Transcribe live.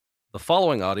The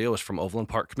following audio is from Overland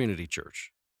Park Community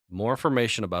Church. More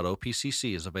information about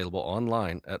OPCC is available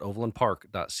online at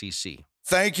overlandpark.cc.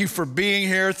 Thank you for being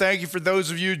here. Thank you for those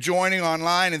of you joining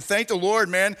online. And thank the Lord,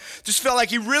 man. Just felt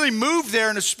like he really moved there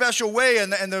in a special way.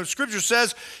 And the scripture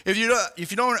says, you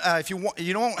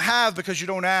don't have because you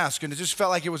don't ask. And it just felt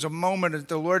like it was a moment that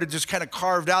the Lord had just kind of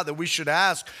carved out that we should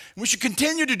ask. And we should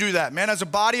continue to do that, man, as a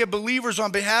body of believers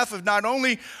on behalf of not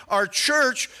only our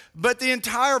church, but the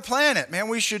entire planet. Man,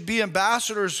 we should be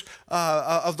ambassadors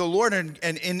of the Lord and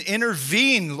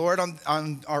intervene, Lord,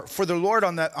 for the Lord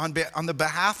on the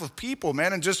behalf of people,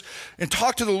 man, and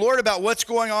talk to the Lord about what's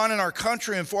going on in our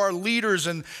country and for our leaders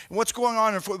and what's going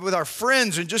on with our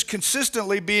friends, and just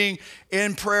consistently being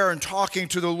in prayer and talking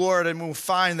to the Lord. And we'll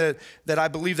find that I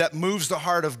believe that moves the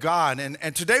heart of God.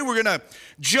 And today we're going to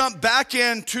jump back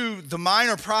into the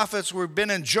minor prophets. We've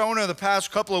been in Jonah the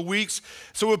past couple of weeks.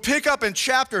 So we'll pick up in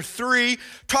chapter 3,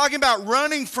 talking about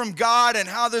running from God and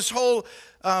how this whole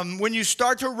when you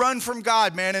start to run from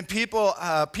God, man, and people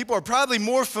are probably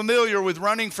more familiar with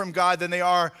running from God than they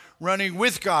are running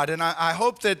with God. And I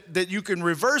hope that you can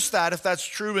reverse that if that's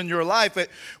true in your life. But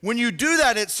when you do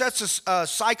that, it sets a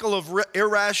cycle of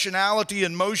irrationality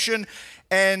in motion.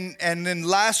 And then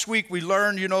last week we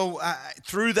learned,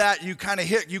 through that you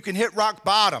can hit rock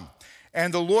bottom.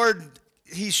 And the Lord,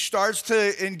 he starts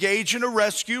to engage in a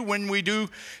rescue when we do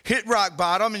hit rock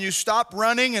bottom, and you stop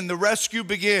running and the rescue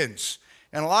begins.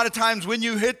 And a lot of times when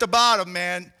you hit the bottom,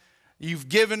 man, you've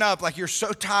given up, like you're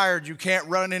so tired you can't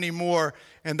run anymore.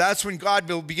 And that's when God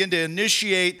will begin to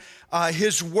initiate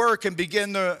his work and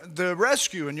begin the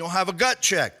rescue, and you'll have a gut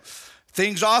check.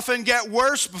 Things often get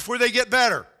worse before they get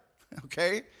better,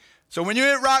 okay? So when you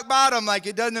hit rock bottom, like,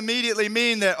 it doesn't immediately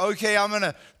mean that, okay, I'm going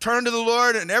to turn to the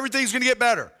Lord and everything's going to get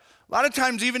better. A lot of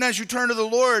times, even as you turn to the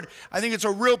Lord, I think it's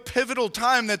a real pivotal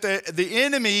time that the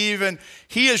enemy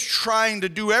he is trying to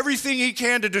do everything he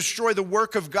can to destroy the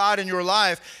work of God in your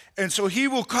life. And so he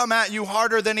will come at you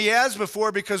harder than he has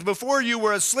before, because before you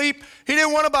were asleep, he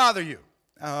didn't want to bother you.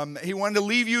 He wanted to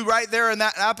leave you right there in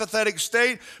that apathetic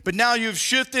state, but now you've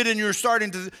shifted and you're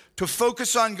starting to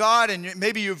focus on God, and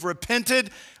maybe you've repented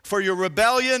for your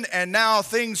rebellion, and now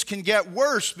things can get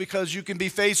worse because you can be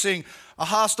facing a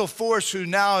hostile force who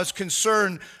now is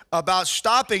concerned about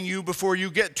stopping you before you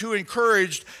get too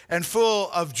encouraged and full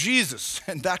of Jesus.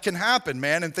 And that can happen,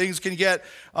 man, and things can get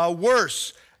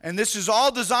worse. And this is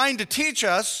all designed to teach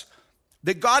us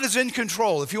that God is in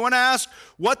control. If you want to ask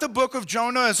what the book of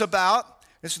Jonah is about,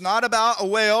 it's not about a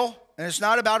whale and it's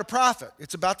not about a prophet.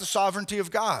 It's about the sovereignty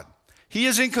of God. He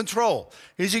is in control.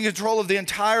 He's in control of the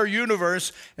entire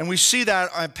universe, and we see that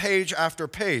on page after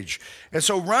page. And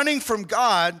so running from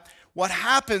God, what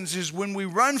happens is when we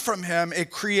run from him, it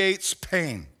creates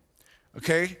pain,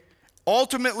 okay?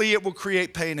 Ultimately, it will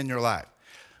create pain in your life.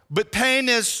 But pain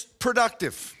is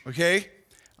productive, okay?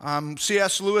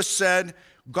 C.S. Lewis said,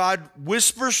 God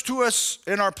whispers to us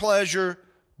in our pleasure,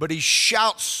 but he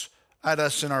shouts at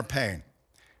us in our pain.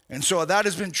 And so that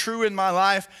has been true in my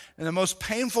life. In the most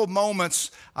painful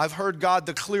moments, I've heard God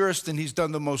the clearest, and he's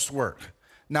done the most work.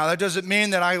 Now, that doesn't mean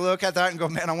that I look at that and go,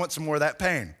 man, I want some more of that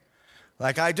pain.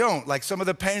 Like, I don't. Like, some of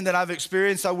the pain that I've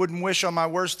experienced, I wouldn't wish on my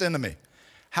worst enemy.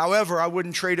 However, I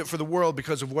wouldn't trade it for the world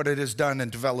because of what it has done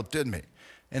and developed in me.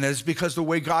 And it's because the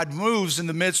way God moves in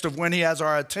the midst of when he has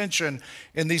our attention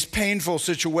in these painful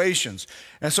situations.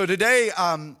 And so today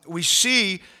we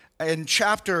see in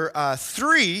chapter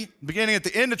 3, beginning at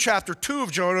the end of chapter 2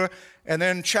 of Jonah, and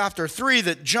then chapter 3,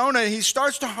 that Jonah, he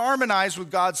starts to harmonize with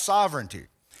God's sovereignty.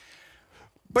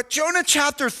 But Jonah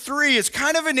chapter 3 is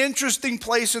kind of an interesting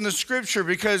place in the scripture,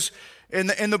 because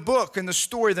in the book, in the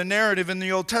story, the narrative in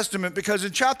the Old Testament, because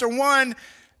in chapter 1,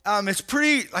 it's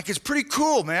pretty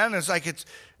cool, man. It's like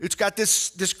it's got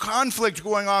this conflict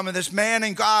going on with this man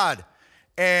and God,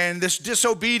 and this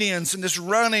disobedience and this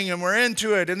running, and we're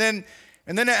into it. And then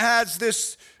it has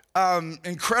this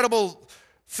incredible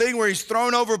thing where he's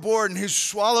thrown overboard and he's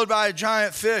swallowed by a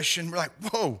giant fish, and we're like,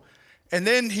 whoa. And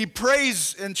then he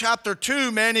prays in chapter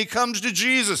 2, man, he comes to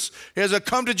Jesus. He has a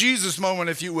come to Jesus moment,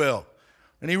 if you will.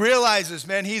 And he realizes,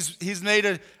 man, he's made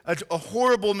a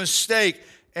horrible mistake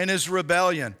in his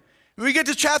rebellion. And we get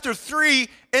to chapter 3,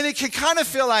 and it can kind of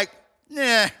feel like,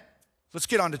 let's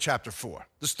get on to chapter 4.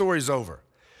 The story's over.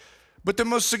 But the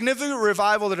most significant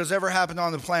revival that has ever happened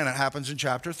on the planet happens in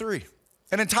chapter 3.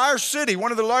 An entire city,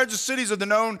 one of the largest cities of the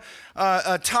known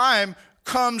time,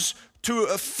 comes to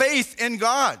a faith in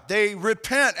God. They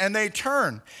repent and they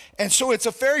turn. And so it's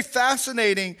a very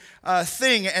fascinating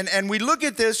thing. And we look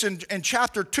at this in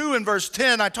chapter 2 and verse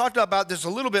 10. I talked about this a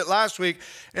little bit last week.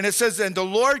 And it says, and the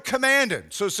Lord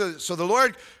commanded. So the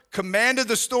Lord commanded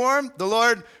the storm. The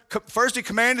Lord, first he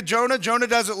commanded Jonah. Jonah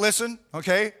doesn't listen,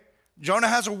 okay? Jonah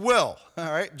has a will,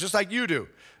 all right, just like you do.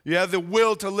 You have the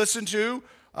will to listen to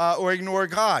or ignore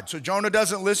God. So Jonah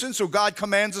doesn't listen, so God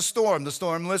commands a storm. The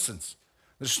storm listens.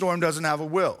 The storm doesn't have a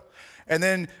will. And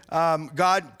then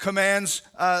God commands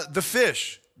the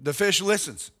fish. The fish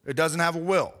listens. It doesn't have a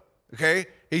will, okay?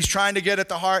 He's trying to get at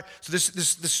the heart. So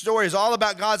this story is all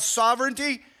about God's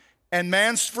sovereignty and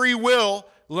man's free will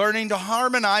learning to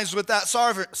harmonize with that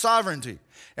sovereignty.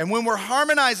 And when we're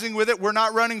harmonizing with it, we're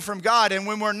not running from God. And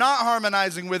when we're not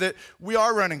harmonizing with it, we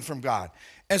are running from God.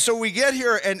 And so we get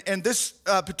here and this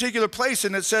particular place,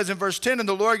 and it says in verse 10, and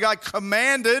the Lord God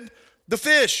commanded the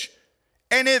fish,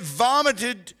 and it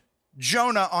vomited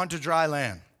Jonah onto dry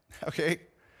land. Okay?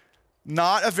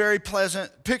 Not a very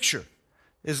pleasant picture.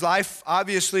 His life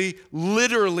obviously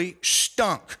literally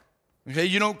stunk. Okay?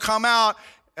 You don't come out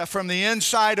from the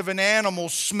inside of an animal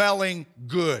smelling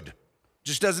good.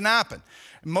 Just doesn't happen.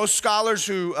 Most scholars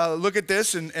who look at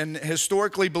this and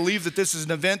historically believe that this is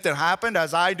an event that happened,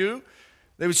 as I do,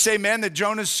 they would say, man, that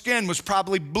Jonah's skin was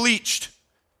probably bleached.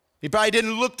 He probably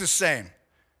didn't look the same.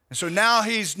 And so now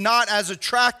he's not as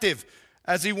attractive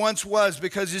as he once was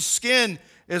because his skin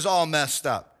is all messed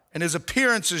up and his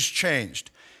appearance has changed.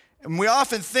 And we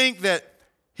often think that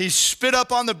he spit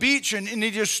up on the beach and he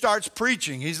just starts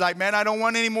preaching. He's like, man, I don't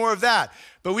want any more of that.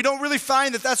 But we don't really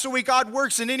find that that's the way God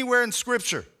works in anywhere in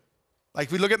Scripture.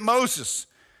 Like we look at Moses,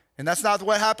 and that's not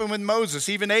what happened with Moses.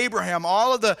 Even Abraham,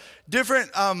 all of the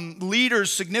different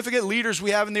leaders, significant leaders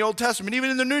we have in the Old Testament, even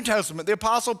in the New Testament, the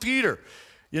Apostle Peter,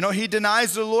 you know, he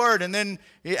denies the Lord, and then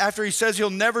after he says he'll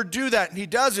never do that, and he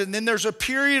does it, and then there's a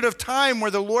period of time where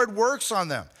the Lord works on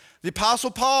them. The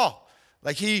Apostle Paul,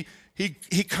 like he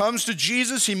comes to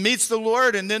Jesus, he meets the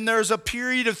Lord, and then there's a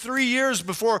period of 3 years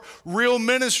before real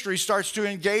ministry starts to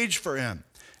engage for him.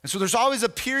 And so there's always a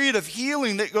period of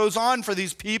healing that goes on for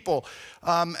these people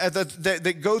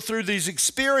that go through these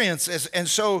experiences. And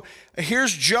so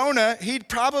here's Jonah. He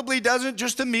probably doesn't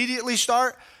just immediately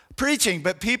start preaching,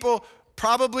 but people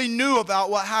probably knew about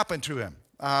what happened to him.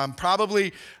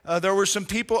 There were some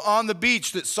people on the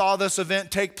beach that saw this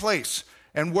event take place.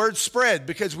 And word spread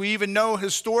because we even know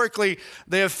historically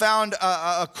they have found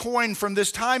a coin from this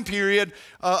time period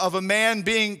of a man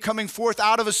coming forth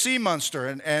out of a sea monster.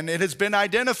 And it has been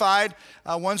identified,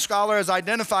 one scholar has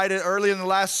identified it early in the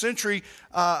last century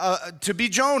to be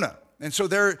Jonah. And so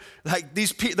there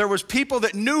was people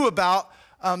that knew about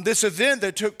this event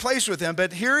that took place with him.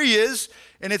 But here he is,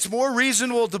 and it's more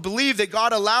reasonable to believe that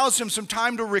God allows him some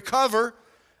time to recover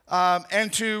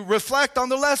and to reflect on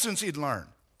the lessons he'd learned.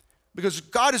 Because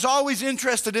God is always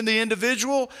interested in the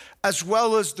individual as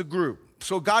well as the group.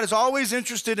 So God is always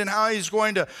interested in how he's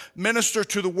going to minister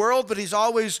to the world, but he's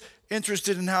always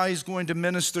interested in how he's going to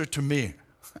minister to me.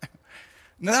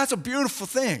 Now that's a beautiful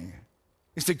thing.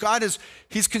 Is that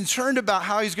he's concerned about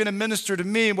how he's going to minister to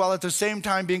me while at the same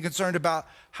time being concerned about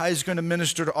how he's going to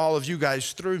minister to all of you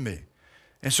guys through me.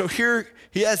 And so here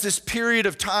he has this period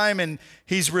of time and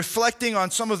he's reflecting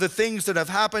on some of the things that have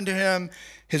happened to him.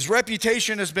 His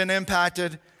reputation has been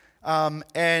impacted,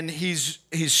 and he's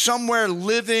somewhere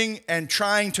living and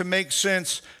trying to make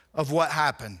sense of what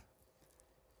happened.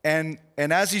 And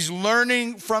as he's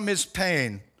learning from his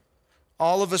pain,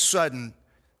 all of a sudden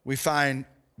we find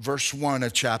verse 1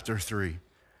 of chapter 3.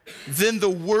 Then the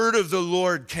word of the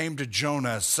Lord came to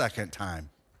Jonah a second time.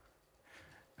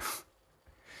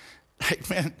 Like,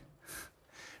 man,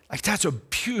 like that's a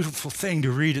beautiful thing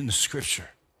to read in the Scripture.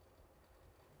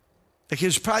 Like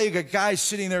there's probably a guy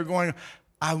sitting there going,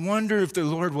 I wonder if the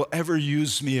Lord will ever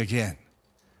use me again.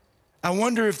 I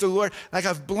wonder if the Lord, like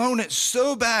I've blown it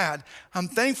so bad. I'm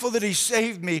thankful that he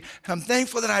saved me. I'm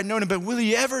thankful that I'd known him, but will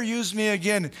he ever use me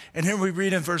again? And here we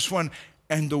read in verse 1,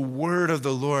 and the word of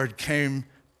the Lord came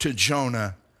to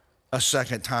Jonah a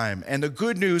second time. And the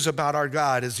good news about our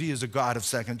God is he is a God of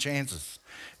second chances.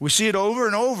 We see it over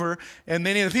and over in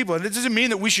many of the people. And it doesn't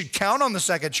mean that we should count on the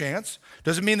second chance.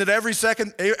 Doesn't mean that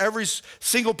every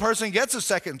single person gets a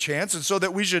second chance. And so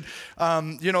that we should,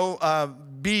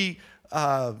 be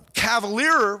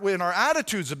cavalier in our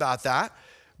attitudes about that.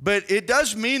 But it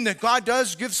does mean that God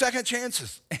does give second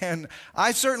chances. And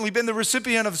I've certainly been the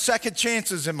recipient of second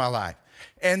chances in my life.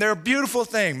 And they're a beautiful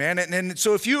thing, man. And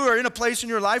so if you are in a place in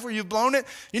your life where you've blown it,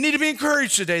 you need to be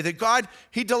encouraged today that God,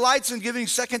 he delights in giving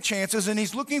second chances, and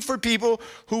he's looking for people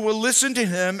who will listen to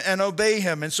him and obey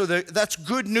him. And so that's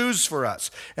good news for us.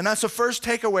 And that's the first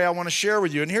takeaway I want to share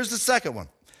with you. And here's the second one.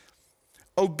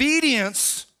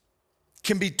 Obedience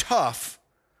can be tough,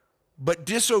 but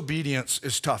disobedience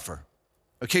is tougher.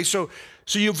 Okay, so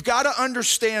you've got to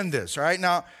understand this, all right?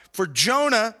 Now, for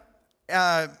Jonah,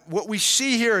 what we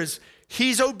see here is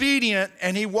he's obedient,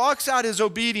 and he walks out his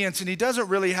obedience, and he doesn't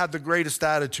really have the greatest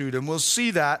attitude, and we'll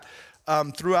see that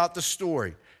throughout the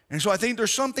story. And so I think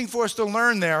there's something for us to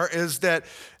learn there is that,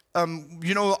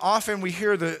 often we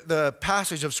hear the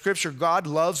passage of Scripture, God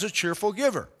loves a cheerful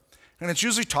giver. And it's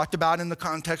usually talked about in the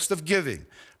context of giving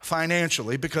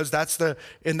financially, because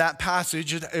in that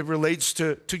passage, it relates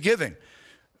to giving.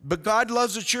 But God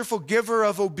loves a cheerful giver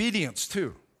of obedience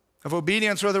too. Of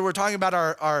obedience, whether we're talking about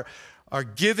our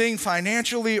giving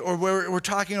financially, or we're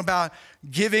talking about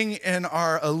giving in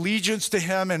our allegiance to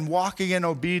him and walking in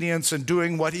obedience and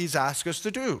doing what he's asked us to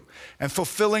do and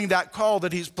fulfilling that call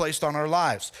that he's placed on our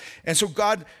lives. And so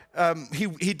God,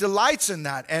 he delights in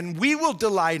that, and we will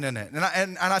delight in it.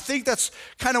 And I think that's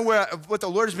kind of what the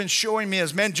Lord has been showing me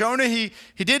as, man, Jonah, he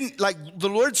didn't, like, the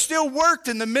Lord still worked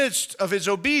in the midst of his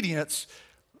obedience,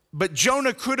 but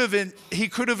Jonah could have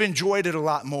enjoyed it a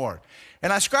lot more.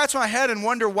 And I scratch my head and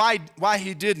wonder why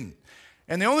he didn't.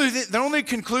 And the only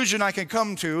conclusion I can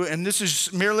come to, and this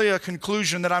is merely a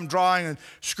conclusion that I'm drawing, and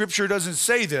Scripture doesn't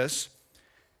say this,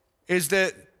 is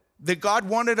that God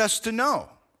wanted us to know,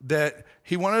 that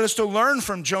he wanted us to learn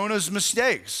from Jonah's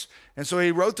mistakes. And so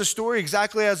he wrote the story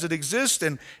exactly as it exists,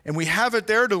 and we have it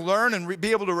there to learn and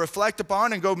be able to reflect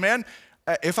upon and go, man,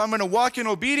 if I'm going to walk in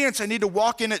obedience, I need to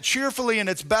walk in it cheerfully, and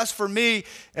it's best for me.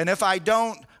 And if I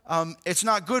don't, it's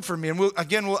not good for me. And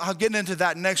I'll get into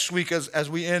that next week as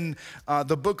we end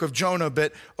the book of Jonah.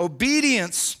 But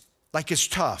obedience, is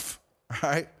tough, all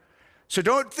right? So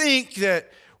don't think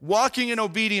that walking in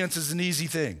obedience is an easy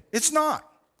thing. It's not.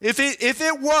 If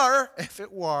it were,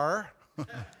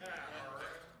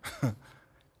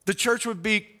 the church would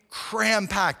be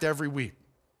cram-packed every week.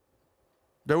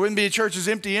 There wouldn't be churches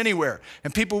empty anywhere,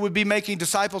 and people would be making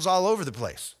disciples all over the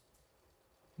place.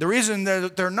 The reason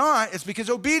that they're not is because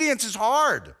obedience is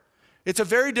hard. It's a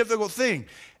very difficult thing.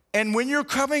 And when you're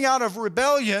coming out of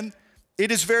rebellion,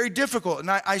 it is very difficult.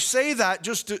 And I say that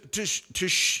just to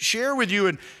share with you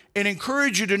and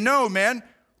encourage you to know, man,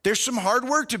 there's some hard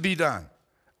work to be done.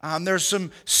 There's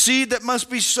some seed that must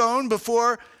be sown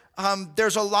before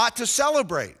there's a lot to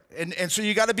celebrate. And so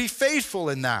you got to be faithful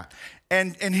in that.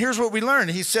 And here's what we learn.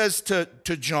 He says to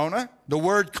Jonah, the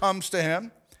word comes to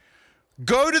him,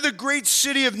 go to the great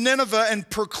city of Nineveh and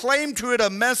proclaim to it a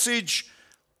message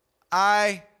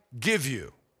I give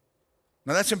you.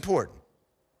 Now that's important,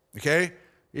 okay?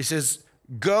 He says,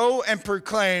 go and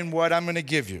proclaim what I'm going to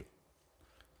give you.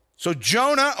 So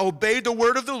Jonah obeyed the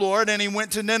word of the Lord, and he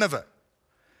went to Nineveh.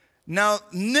 Now,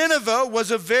 Nineveh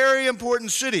was a very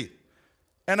important city,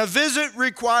 and a visit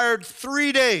required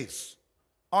 3 days.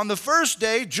 On the first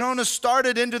day, Jonah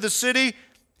started into the city.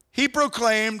 He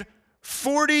proclaimed,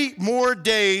 40 more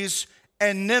days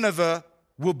and Nineveh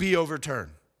will be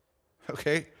overturned.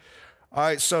 Okay? All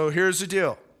right, so here's the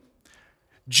deal.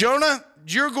 Jonah,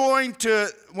 you're going to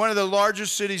one of the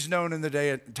largest cities known in the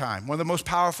day at the time, one of the most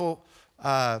powerful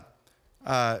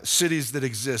cities that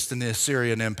exist in the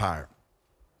Assyrian Empire.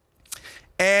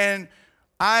 And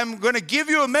I'm going to give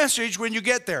you a message when you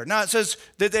get there. Now, it says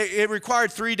that it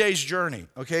required 3 days' journey,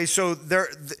 okay? So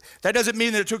that doesn't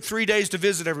mean that it took 3 days to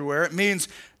visit everywhere. It means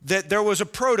that there was a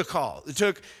protocol.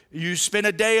 You spent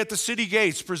a day at the city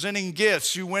gates presenting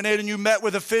gifts. You went in and you met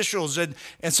with officials. And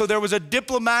so there was a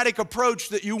diplomatic approach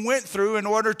that you went through in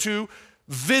order to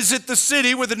visit the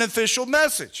city with an official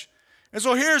message. And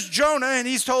so here's Jonah, and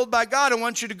he's told by God, I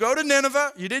want you to go to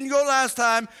Nineveh. You didn't go last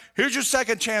time. Here's your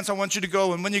second chance. I want you to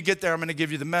go, and when you get there, I'm going to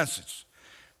give you the message.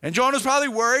 And Jonah's probably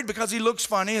worried because he looks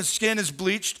funny. His skin is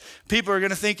bleached. People are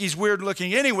going to think he's weird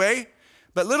looking anyway.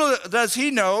 But little does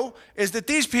he know is that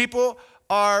these people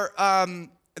are,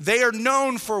 they are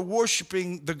known for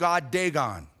worshiping the god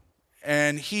Dagon,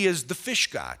 and he is the fish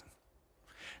god.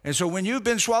 And so when you've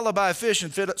been swallowed by a fish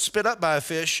and spit up by a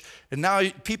fish, and now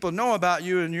people know about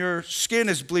you and your skin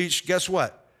is bleached, guess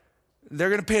what? They're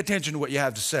going to pay attention to what you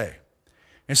have to say.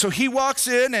 And so he walks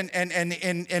in,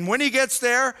 and when he gets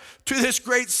there to this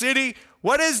great city,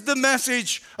 what is the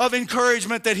message of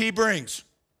encouragement that he brings?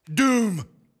 Doom.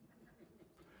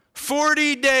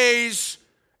 40 days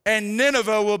and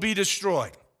Nineveh will be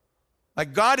destroyed.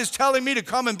 Like, God is telling me to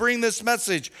come and bring this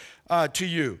message to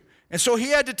you. And so he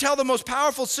had to tell the most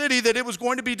powerful city that it was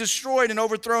going to be destroyed and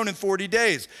overthrown in 40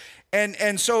 days.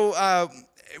 And so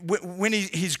when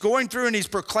he's going through and he's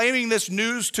proclaiming this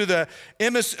news to the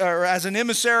as an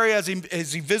emissary, as he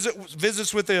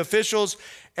visits with the officials,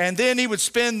 and then he would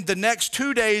spend the next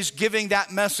 2 days giving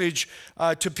that message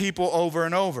to people over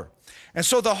and over. And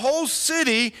so the whole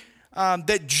city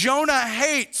that Jonah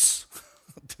hates,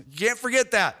 you can't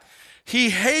forget that. He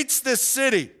hates this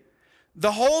city.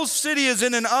 The whole city is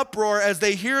in an uproar as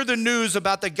they hear the news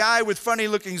about the guy with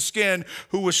funny-looking skin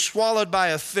who was swallowed by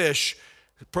a fish,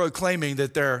 proclaiming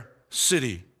that their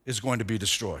city is going to be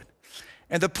destroyed.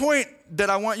 And the point that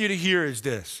I want you to hear is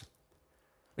this.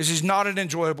 This is not an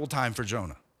enjoyable time for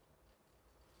Jonah.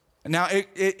 Now,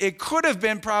 it could have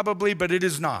been probably, but it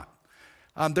is not.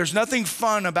 There's nothing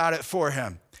fun about it for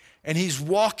him. And he's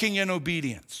walking in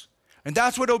obedience. And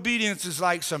that's what obedience is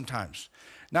like sometimes.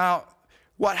 Now,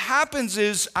 what happens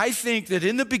is, I think that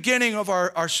in the beginning of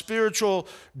our spiritual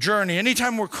journey,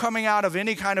 anytime we're coming out of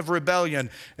any kind of rebellion,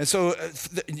 and so,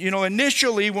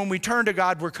 initially when we turn to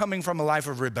God, we're coming from a life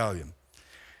of rebellion.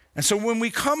 And so when we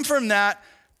come from that,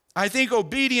 I think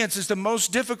obedience is the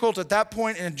most difficult at that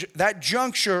point in that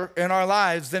juncture in our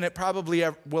lives than it probably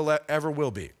ever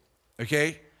will be,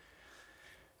 okay?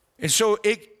 And so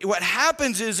what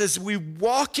happens is as we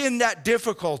walk in that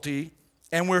difficulty,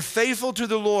 and we're faithful to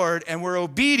the Lord, and we're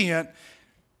obedient,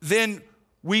 then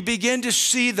we begin to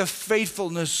see the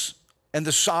faithfulness and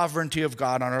the sovereignty of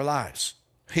God on our lives.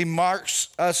 He marks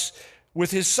us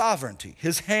with his sovereignty.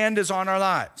 His hand is on our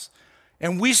lives.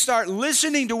 And we start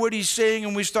listening to what he's saying,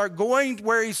 and we start going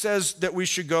where he says that we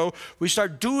should go. We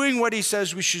start doing what he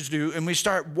says we should do, and we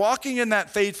start walking in that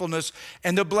faithfulness,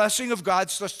 and the blessing of God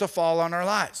starts to fall on our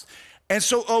lives. And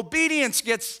so obedience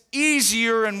gets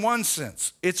easier in one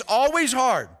sense. It's always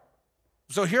hard.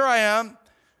 So here I am.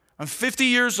 I'm 50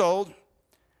 years old,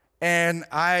 and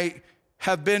I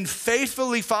have been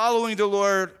faithfully following the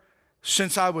Lord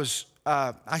since I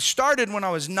started when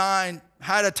I was 9,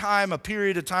 had a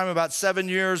period of time, about 7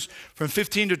 years, from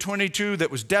 15 to 22, that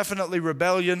was definitely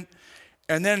rebellion,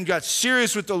 and then got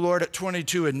serious with the Lord at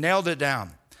 22 and nailed it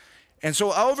down. And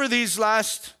so over these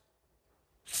last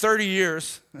 30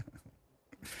 years,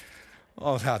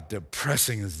 oh, how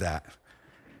depressing is that?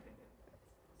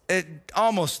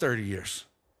 Almost 30 years.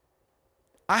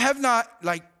 I've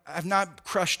not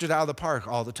crushed it out of the park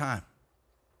all the time.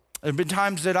 There have been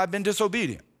times that I've been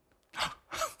disobedient.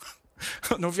 I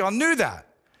don't know if y'all knew that,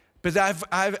 but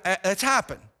it's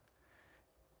happened.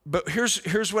 But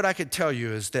here's what I could tell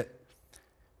you is that,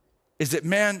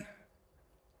 man,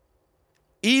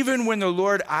 even when the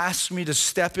Lord asks me to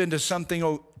step into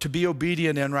something to be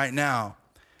obedient in right now,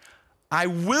 I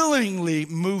willingly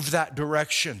move that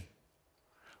direction,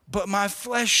 but my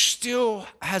flesh still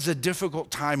has a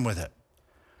difficult time with it.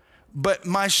 But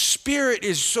my spirit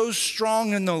is so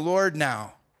strong in the Lord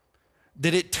now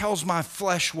that it tells my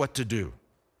flesh what to do.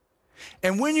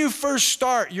 And when you first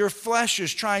start, your flesh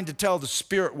is trying to tell the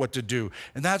spirit what to do.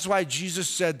 And that's why Jesus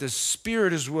said the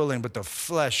spirit is willing, but the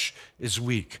flesh is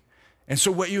weak. And so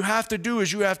what you have to do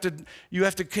is you have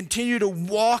to continue to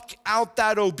walk out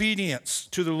that obedience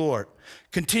to the Lord.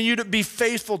 Continue to be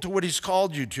faithful to what he's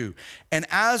called you to. And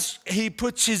as he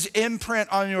puts his imprint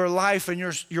on your life and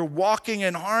you're walking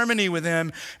in harmony with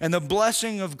him and the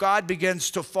blessing of God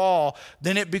begins to fall,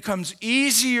 then it becomes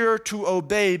easier to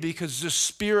obey because the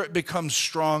Spirit becomes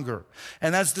stronger.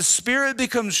 And as the Spirit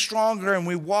becomes stronger and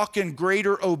we walk in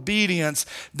greater obedience,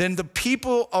 then the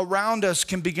people around us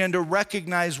can begin to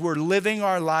recognize we're living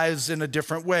our lives in a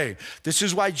different way. This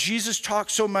is why Jesus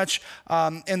talks so much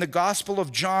in the Gospel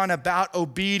of John about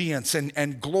obedience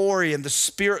and glory and the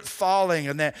Spirit falling,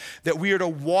 and that we are to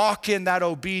walk in that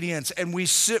obedience, and we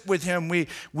sit with him,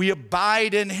 we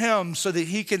abide in him so that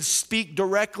he can speak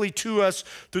directly to us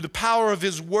through the power of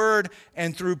his word,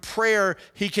 and through prayer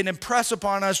he can impress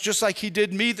upon us, just like he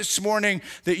did me this morning,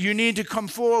 that you need to come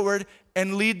forward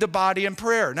and lead the body in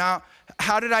prayer. Now,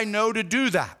 how did I know to do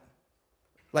that?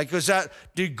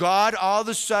 Did God all of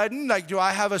a sudden, do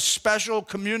I have a special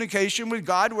communication with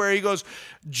God where he goes,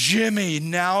 Jimmy,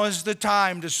 now is the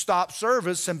time to stop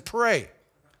service and pray?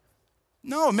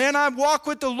 No, man, I walk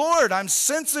with the Lord. I'm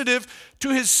sensitive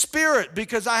to his Spirit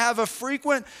because I have a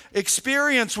frequent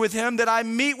experience with him that I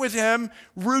meet with him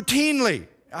routinely.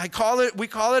 We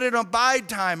call it an abide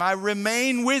time. I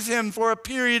remain with him for a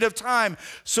period of time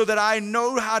so that I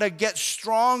know how to get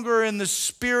stronger in the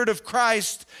Spirit of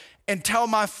Christ and tell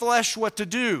my flesh what to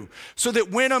do, so that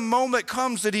when a moment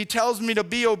comes that he tells me to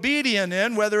be obedient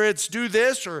in, whether it's do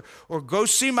this or go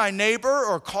see my neighbor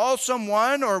or call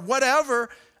someone or whatever,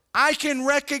 I can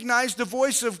recognize the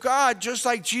voice of God just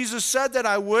like Jesus said that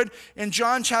I would in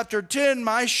John chapter 10,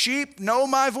 my sheep know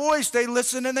my voice, they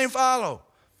listen and they follow.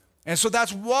 And so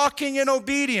that's walking in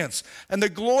obedience, and the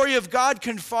glory of God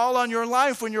can fall on your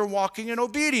life when you're walking in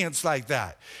obedience like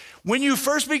that. When you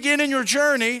first begin in your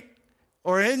journey,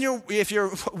 or if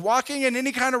you're walking in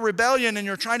any kind of rebellion and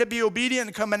you're trying to be obedient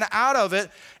and coming out of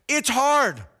it, it's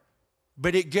hard,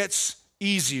 but it gets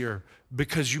easier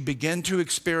because you begin to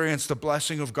experience the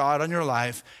blessing of God on your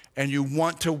life, and you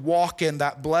want to walk in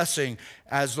that blessing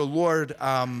as the Lord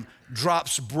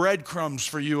drops breadcrumbs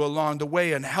for you along the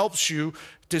way and helps you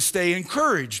to stay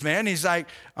encouraged, man. He's like,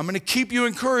 I'm going to keep you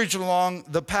encouraged along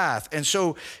the path. And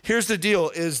so here's the deal,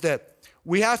 is that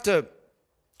we have to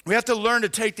learn to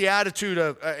take the attitude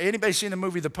of, anybody seen the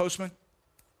movie The Postman?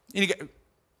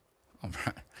 All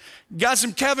right. Got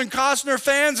some Kevin Costner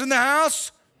fans in the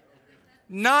house?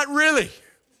 Not really.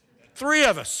 3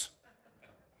 of us.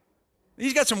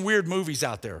 He's got some weird movies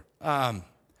out there.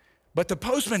 But The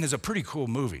Postman is a pretty cool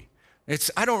movie.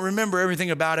 I don't remember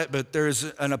everything about it, but there's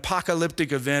an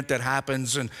apocalyptic event that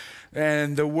happens,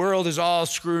 and the world is all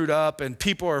screwed up, and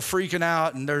people are freaking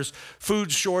out, and there's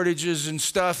food shortages and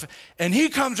stuff. And he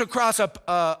comes across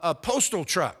a postal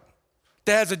truck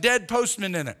that has a dead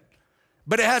postman in it.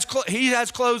 But he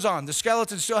has clothes on. The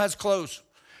skeleton still has clothes.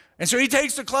 And so he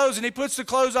takes the clothes and he puts the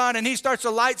clothes on and he starts to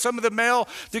light some of the mail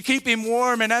to keep him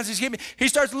warm. And as he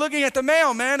starts looking at the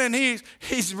mail, man, and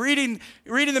he's reading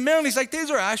the mail, and he's like,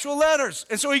 these are actual letters.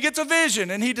 And so he gets a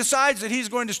vision and he decides that he's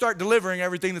going to start delivering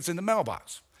everything that's in the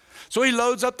mailbox. So he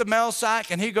loads up the mail sack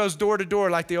and he goes door to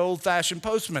door like the old-fashioned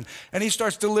postman, and he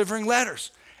starts delivering letters.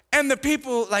 And the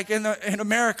people like in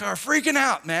America are freaking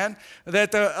out, man.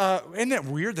 That isn't it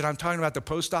weird that I'm talking about the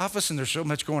post office and there's so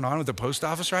much going on with the post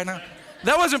office right now?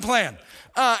 That wasn't planned.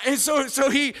 And so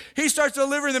he starts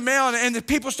delivering the mail, and the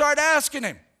people start asking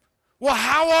him, well,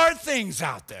 how are things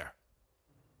out there?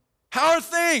 How are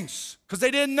things? Because they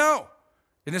didn't know.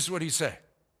 And this is what he said.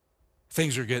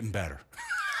 Things are getting better.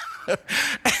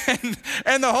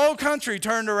 and the whole country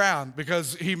turned around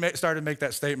because he started to make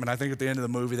that statement. I think at the end of the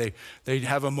movie, they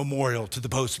have a memorial to the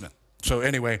postman. So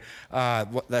anyway,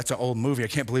 that's an old movie. I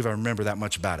can't believe I remember that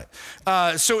much about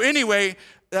it. So anyway,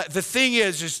 the thing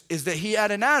is that he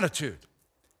had an attitude.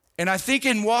 And I think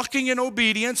in walking in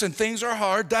obedience and things are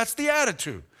hard, that's the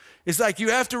attitude. It's like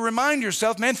you have to remind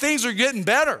yourself, man, things are getting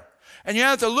better. And you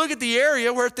have to look at the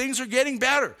area where things are getting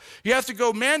better. You have to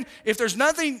go, man, if there's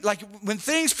nothing, like when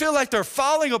things feel like they're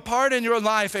falling apart in your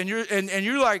life and you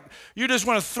just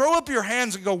want to throw up your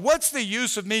hands and go, what's the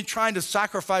use of me trying to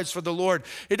sacrifice for the Lord?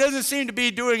 It doesn't seem to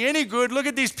be doing any good. Look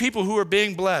at these people who are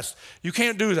being blessed. You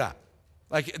can't do that.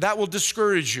 Like that will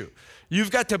discourage you.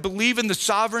 You've got to believe in the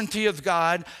sovereignty of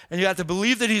God, and you have to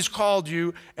believe that he's called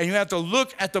you, and you have to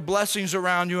look at the blessings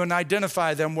around you and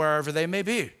identify them wherever they may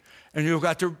be. And you've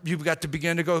got to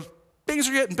begin to go, things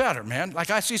are getting better, man. Like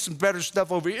I see some better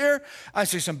stuff over here. I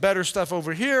see some better stuff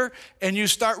over here. And you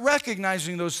start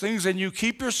recognizing those things, and you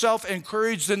keep yourself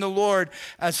encouraged in the Lord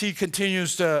as he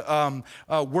continues to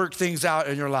work things out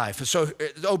in your life. And so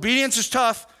obedience is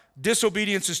tough.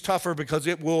 Disobedience is tougher because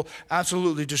it will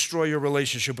absolutely destroy your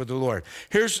relationship with the Lord.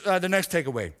 Here's the next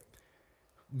takeaway.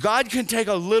 God can take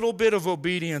a little bit of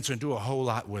obedience and do a whole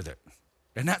lot with it.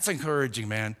 And that's encouraging,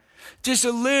 man. Just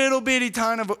a little bitty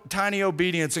tiny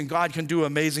obedience, and God can do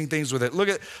amazing things with it. Look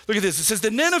at this. It says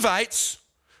the Ninevites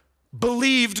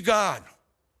believed God.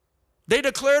 They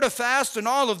declared a fast, and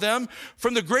all of them,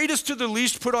 from the greatest to the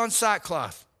least, put on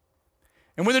sackcloth.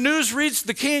 And when the news reached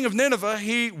the king of Nineveh,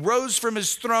 he rose from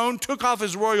his throne, took off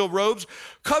his royal robes,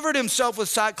 covered himself with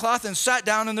sackcloth, and sat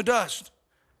down in the dust.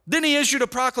 Then he issued a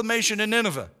proclamation in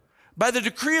Nineveh, by the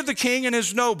decree of the king and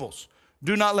his nobles.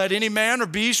 Do not let any man or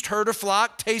beast, herd or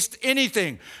flock, taste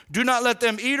anything. Do not let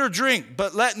them eat or drink,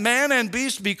 but let man and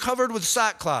beast be covered with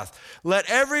sackcloth. Let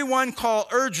everyone call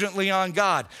urgently on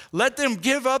God. Let them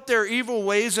give up their evil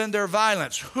ways and their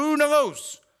violence. Who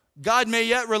knows? God may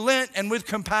yet relent and with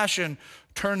compassion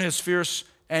turn his fierce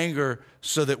anger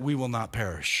so that we will not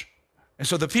perish. And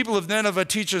so the people of Nineveh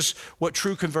teach us what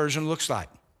true conversion looks like.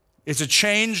 It's a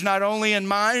change not only in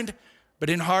mind, but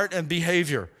in heart and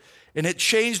behavior. And it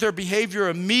changed their behavior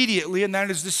immediately, and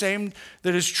that is the same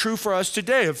that is true for us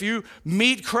today. If you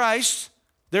meet Christ,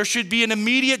 there should be an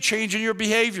immediate change in your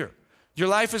behavior. Your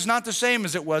life is not the same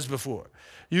as it was before.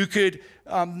 You could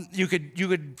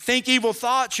think evil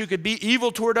thoughts. You could be evil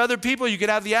toward other people. You could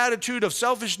have the attitude of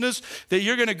selfishness that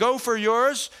you're going to go for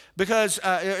yours because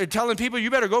telling people you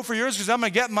better go for yours because I'm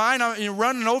going to get mine. You're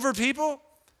running over people.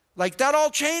 Like that all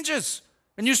changes.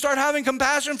 And you start having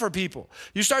compassion for people.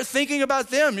 You start thinking about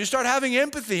them. You start having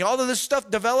empathy. All of this stuff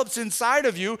develops inside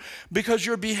of you because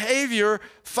your behavior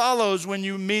follows when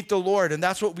you meet the Lord. And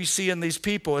that's what we see in these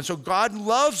people. And so God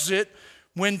loves it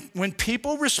when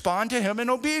people respond to him in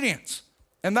obedience.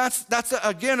 And that's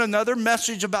again, another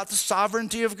message about the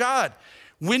sovereignty of God.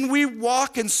 When we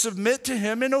walk and submit to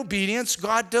him in obedience,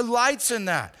 God delights in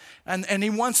that. And he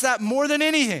wants that more than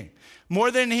anything. More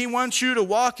than he wants you to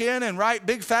walk in and write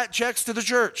big fat checks to the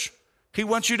church. He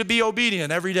wants you to be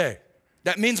obedient every day.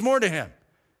 That means more to him.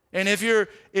 And if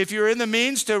you're in the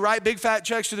means to write big fat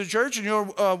checks to the church and you're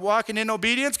walking in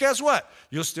obedience, guess what?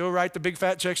 You'll still write the big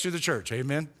fat checks to the church.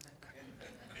 Amen?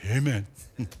 Amen.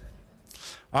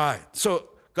 All right, so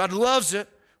God loves it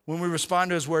when we respond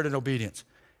to his word in obedience.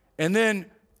 And then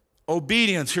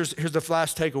obedience, here's the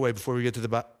last takeaway before we get to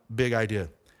the big idea.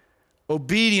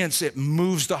 Obedience, it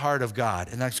moves the heart of God,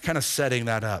 and that's kind of setting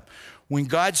that up. When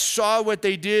God saw what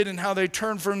they did and how they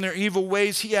turned from their evil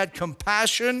ways, he had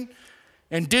compassion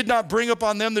and did not bring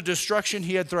upon them the destruction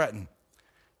he had threatened.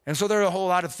 And so there are a whole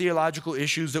lot of theological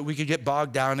issues that we could get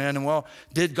bogged down in. And well,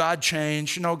 did God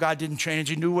change? No, God didn't change.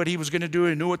 He knew what he was going to do.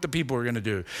 He knew what the people were going to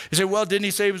do. You say, well, didn't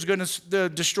he say he was going to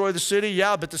destroy the city?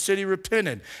 Yeah, but the city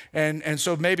repented. And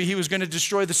so maybe he was going to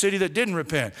destroy the city that didn't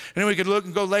repent. And then we could look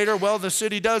and go later, well, the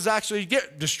city does actually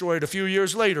get destroyed a few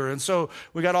years later. And so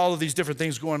we got all of these different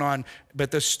things going on. But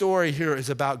the story here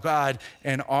is about God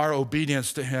and our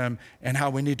obedience to him and how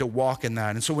we need to walk in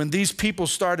that. And so when these people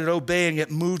started obeying,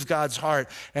 it moved God's heart.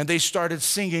 And they started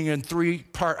singing in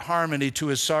three-part harmony to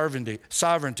his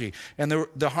sovereignty. And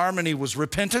the harmony was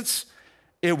repentance,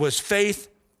 it was faith,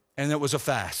 and it was a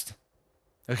fast.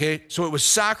 Okay? So it was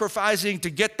sacrificing to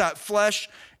get that flesh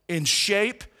in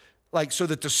shape, like so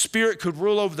that the spirit could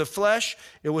rule over the flesh.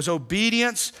 It was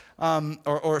obedience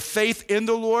or faith in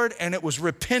the Lord, and it was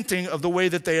repenting of the way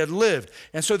that they had lived.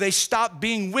 And so they stopped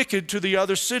being wicked to the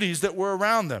other cities that were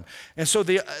around them. And so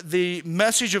the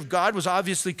message of God was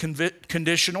obviously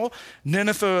conditional.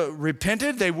 Nineveh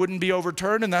repented, they wouldn't be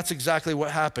overturned, and that's exactly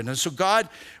what happened. And so God,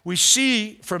 we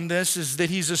see from this is that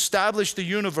he's established the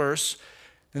universe,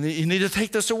 and you need to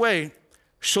take this away,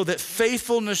 so that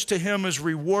faithfulness to him is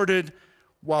rewarded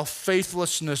while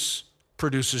faithlessness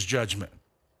produces judgment.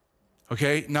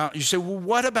 Okay, now you say, well,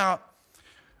 what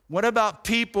about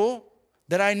people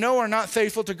that I know are not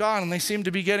faithful to God and they seem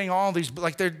to be getting all these,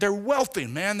 like they're wealthy,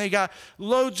 man. They got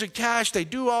loads of cash. They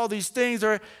do all these things.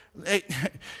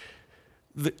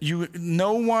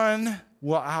 No one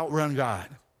will outrun God.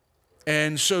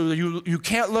 And so you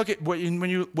can't look at,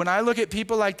 when I look at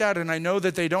people like that and I know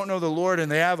that they don't know the Lord and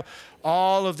they have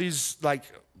all of these like,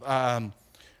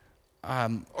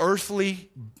 earthly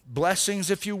blessings,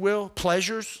 if you will,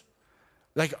 pleasures,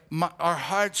 like our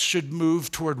hearts should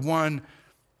move toward one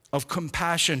of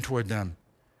compassion toward them.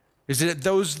 Is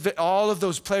that all of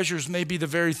those pleasures may be the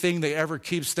very thing that ever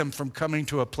keeps them from coming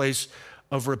to a place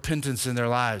of repentance in their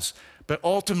lives. But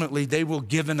ultimately, they will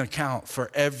give an account for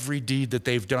every deed that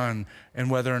they've done and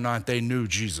whether or not they knew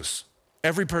Jesus.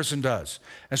 Every person does.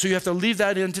 And so you have to leave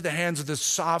that into the hands of the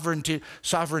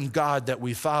sovereign God that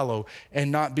we follow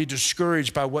and not be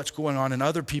discouraged by what's going on in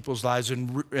other people's lives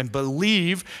and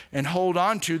believe and hold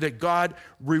on to that God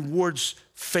rewards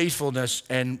faithfulness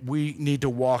and we need to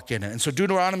walk in it. And so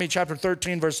Deuteronomy chapter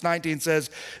 13 verse 19 says,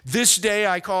 "This day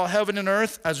I call heaven and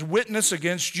earth as witness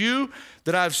against you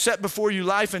that I have set before you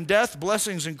life and death,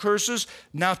 blessings and curses.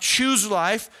 Now choose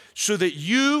life so that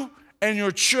you and your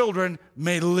children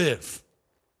may live."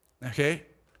 Okay?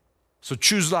 So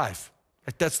choose life.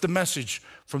 That's the message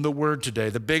from the word today.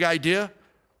 The big idea,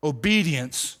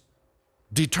 obedience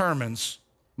determines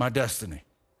my destiny.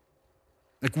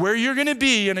 Like where you're going to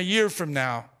be in a year from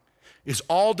now is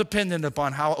all dependent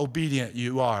upon how obedient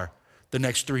you are the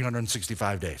next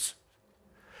 365 days.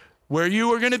 Where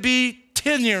you are going to be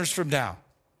 10 years from now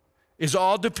is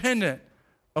all dependent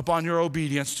upon your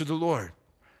obedience to the Lord.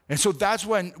 And so that's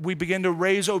when we begin to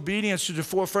raise obedience to the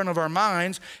forefront of our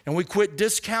minds and we quit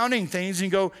discounting things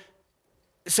and go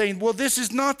saying, well, this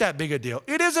is not that big a deal.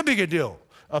 It is a big deal.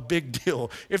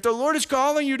 If the Lord is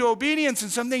calling you to obedience and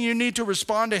something, you need to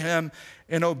respond to him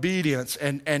in obedience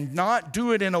and not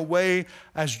do it in a way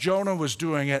as Jonah was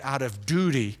doing it out of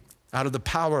duty, out of the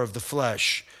power of the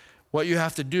flesh. What you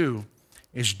have to do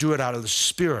is do it out of the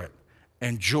Spirit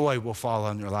and joy will fall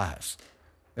on your lives.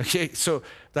 Okay, so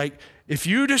like if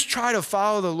you just try to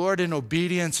follow the Lord in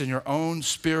obedience in your own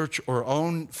spiritual or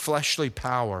own fleshly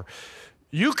power,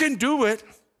 you can do it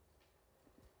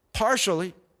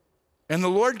partially, and the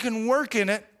Lord can work in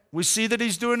it. We see that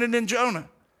he's doing it in Jonah,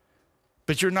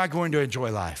 but you're not going to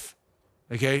enjoy life,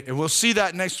 okay? And we'll see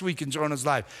that next week in Jonah's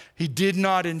life. He did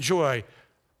not enjoy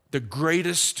the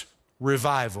greatest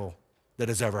revival that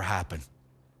has ever happened,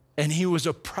 and he was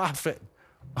a prophet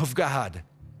of God.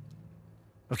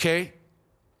 Okay?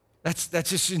 That's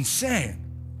just insane.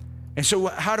 And so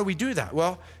how do we do that?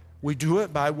 Well, we do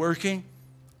it by working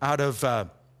out of the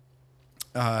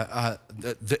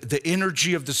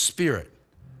energy of the Spirit.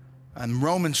 And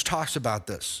Romans talks about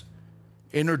this.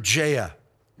 Energeia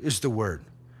is the word.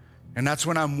 And that's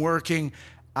when I'm working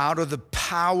out of the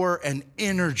power and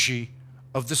energy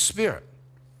of the Spirit.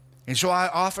 And so I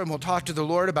often will talk to the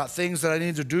Lord about things that I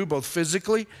need to do, both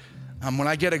physically, when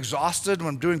I get exhausted,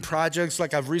 when I'm doing projects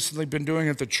like I've recently been doing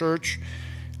at the church,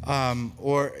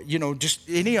 or, just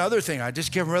any other thing. I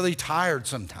just get really tired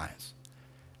sometimes.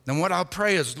 Then what I'll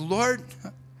pray is, Lord,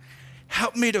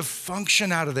 help me to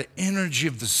function out of the energy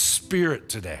of the Spirit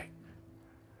today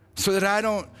so that I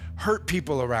don't hurt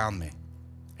people around me.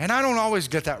 And I don't always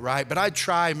get that right, but I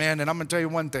try, man. And I'm going to tell you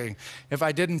one thing. If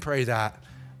I didn't pray that,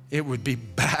 it would be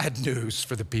bad news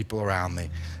for the people around me.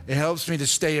 It helps me to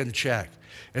stay in check.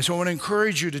 And so I want to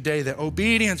encourage you today that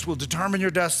obedience will determine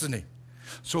your destiny.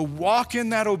 So walk in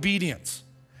that obedience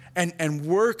and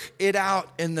work it out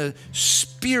in the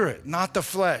Spirit, not the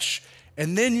flesh.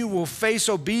 And then you will face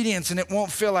obedience and it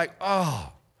won't feel like,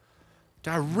 oh,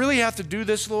 do I really have to do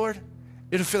this, Lord?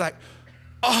 It'll feel like,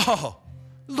 oh,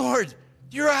 Lord,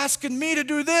 you're asking me to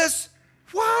do this?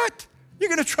 What? You're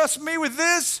going to trust me with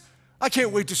this? I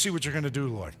can't wait to see what you're going to do,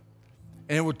 Lord.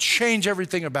 And it will change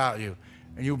everything about you.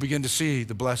 And you'll begin to see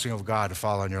the blessing of God to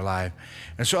fall on your life.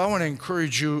 And so I want to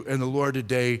encourage you in the Lord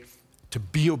today to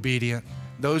be obedient.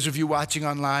 Those of you watching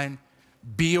online,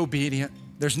 be obedient.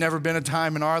 There's never been a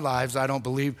time in our lives, I don't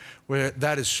believe, where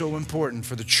that is so important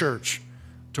for the church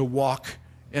to walk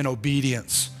in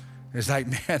obedience. It's like,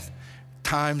 man,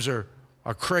 times are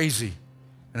crazy.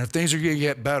 And if things are going to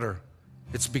get better,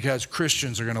 it's because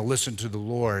Christians are going to listen to the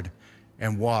Lord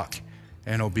and walk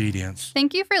in obedience.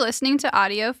 Thank you for listening to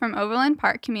audio from Overland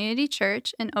Park Community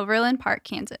Church in Overland Park,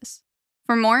 Kansas.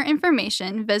 For more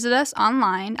information, visit us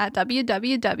online at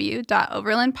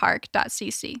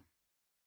www.overlandpark.cc.